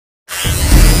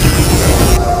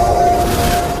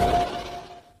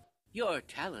Your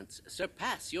talents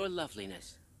surpass your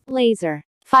loveliness. Laser.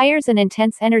 Fires an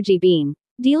intense energy beam,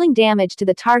 dealing damage to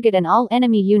the target and all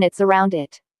enemy units around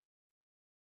it.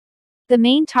 The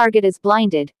main target is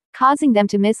blinded, causing them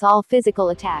to miss all physical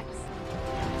attacks.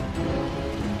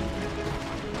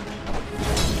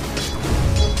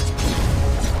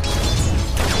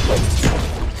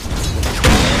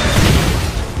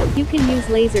 You can use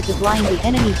laser to blind the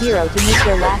enemy hero to miss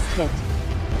their last hit.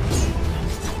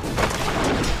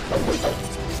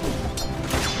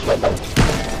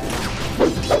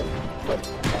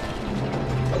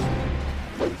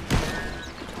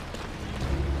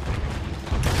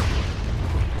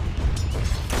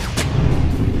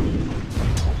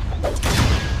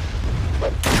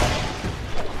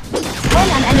 When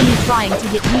an enemy trying to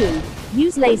hit you,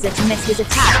 use laser to miss his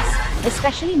attacks,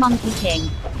 especially Monkey King.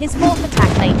 His fourth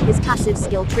attack made his passive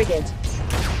skill triggered.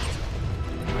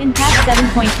 In patch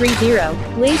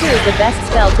 7.30, Laser is the best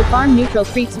spell to farm neutral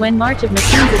creeps when March of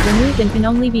Machines is removed and can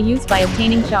only be used by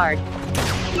obtaining Shard.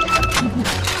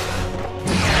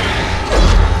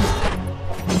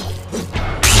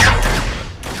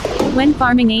 When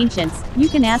farming Ancients, you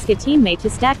can ask a teammate to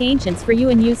stack Ancients for you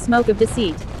and use Smoke of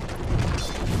Deceit.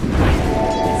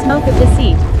 Smoke of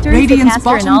Deceit turns Radiant's the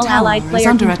caster and all allied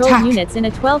player-controlled attack. units in a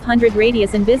 1200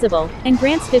 radius invisible, and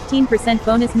grants 15%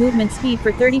 bonus movement speed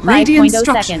for 35.0 Radiant seconds.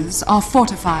 structures are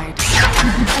fortified.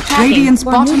 Attacking, Radiant's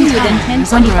or bottom moving within tower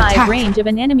is under 1025 attack. range of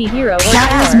an enemy hero or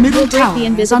Dire's tower middle will break tower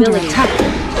the is under invisibility.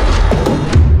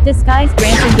 attack. Disguise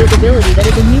grants invisibility that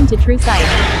is immune to true sight.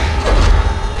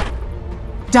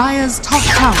 Dire's top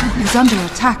tower is under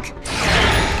attack.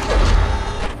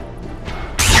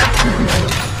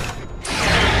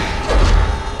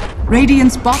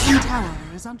 Radiant's bottom tower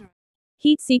is under attack.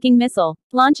 Heat-seeking missile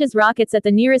launches rockets at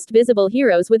the nearest visible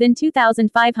heroes within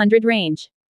 2,500 range.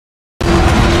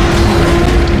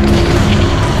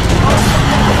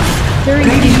 During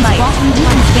team fights, you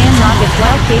can spam rockets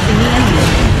while chasing the enemy.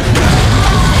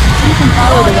 You can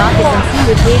follow the rockets and see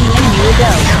which way the enemy will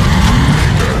go.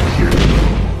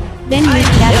 Then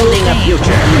use casual aim.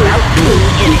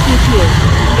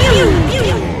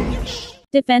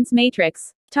 Defense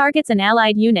Matrix targets an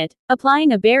allied unit,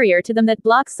 applying a barrier to them that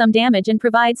blocks some damage and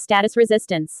provides status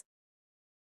resistance.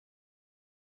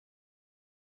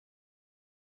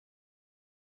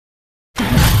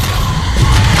 Always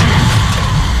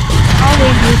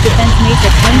use Defense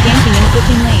Matrix when ganking and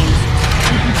switching lanes.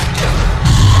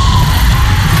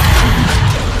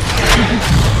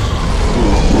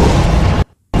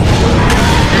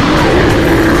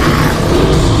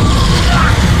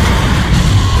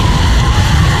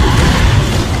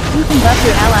 You can buff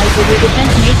your allies with your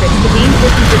Defense Matrix to gain 50%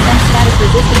 status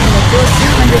resistance and absorb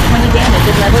 220 damage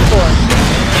at level 4.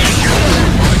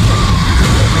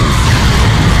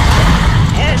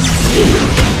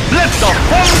 Let the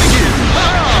fun begin!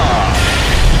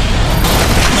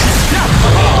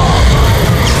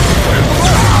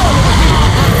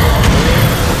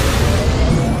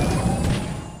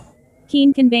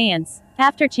 Keen Conveyance.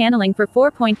 After channeling for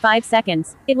 4.5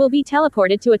 seconds, it will be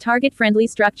teleported to a target-friendly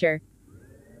structure.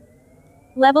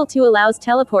 Level 2 allows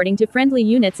teleporting to friendly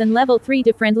units and level 3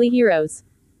 to friendly heroes.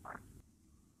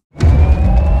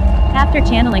 After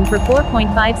channeling for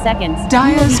 4.5 seconds, you will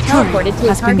Dire's be turret teleported to a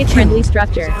has been target-friendly killed.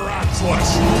 structure.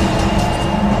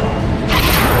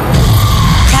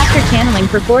 After channeling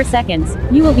for 4 seconds,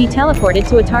 you will be teleported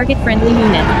to a target-friendly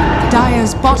unit.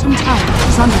 Dire's bottom tower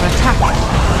is under attack.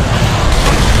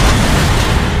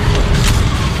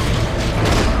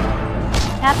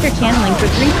 After channeling for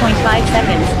 3.5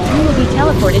 seconds, you will be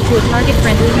teleported to a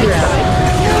target-friendly hero.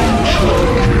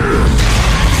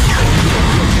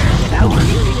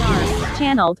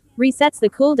 Channeled resets the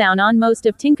cooldown on most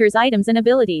of Tinker's items and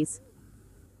abilities.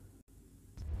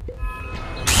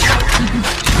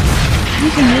 You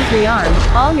can use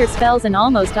Rearm all your spells and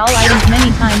almost all items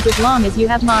many times as long as you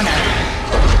have mana.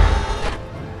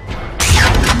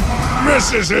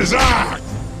 Misses his act!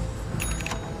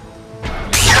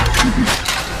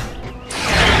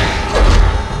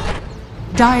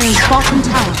 Dire's bottom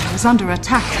tower is under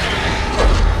attack.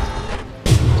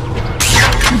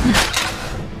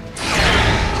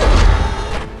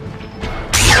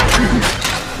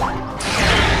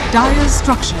 Dire's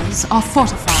structures are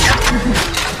fortified.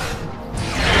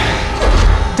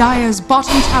 Dire's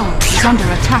bottom tower is under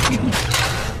attack.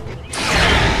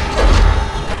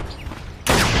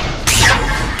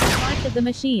 March of the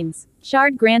Machines.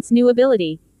 Shard grants new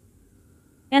ability.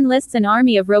 Enlists an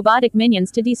army of robotic minions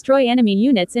to destroy enemy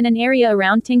units in an area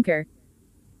around Tinker.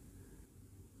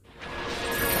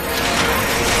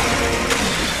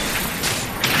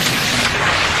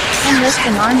 enlists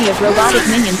an army of robotic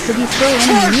minions to destroy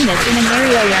enemy units in an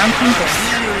area around Tinker.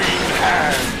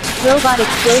 Robot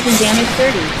explosion damage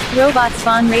 30. Robot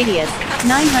spawn radius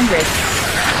 900.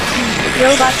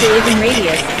 Robot collision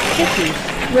radius 50.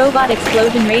 Robot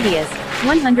explosion radius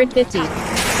 150.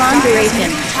 Spawn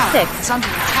duration 6. Is under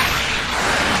attack.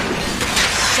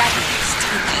 Shadows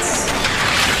take us.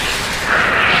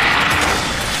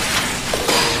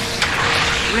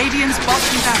 Radiant's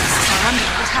bottom barracks are under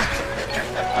attack.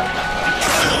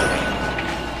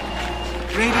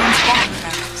 Radiant's bottom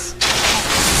barracks.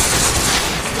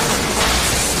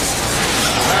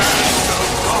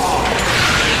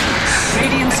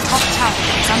 Radiant's top tower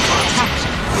is under attack.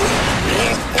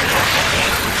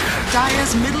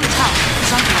 Dire's middle tower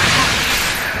is under attack.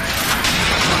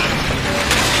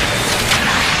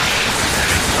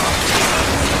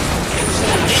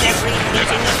 In every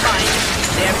meeting of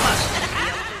minds, there must be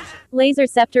a Laser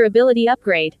Scepter ability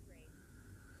upgrade.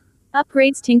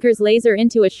 Upgrades Tinker's laser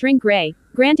into a shrink ray,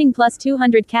 granting plus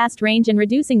 200 cast range and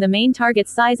reducing the main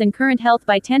target's size and current health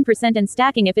by 10% and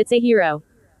stacking if it's a hero.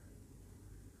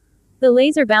 The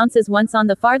laser bounces once on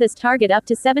the farthest target up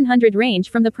to 700 range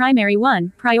from the primary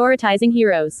one, prioritizing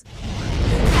heroes.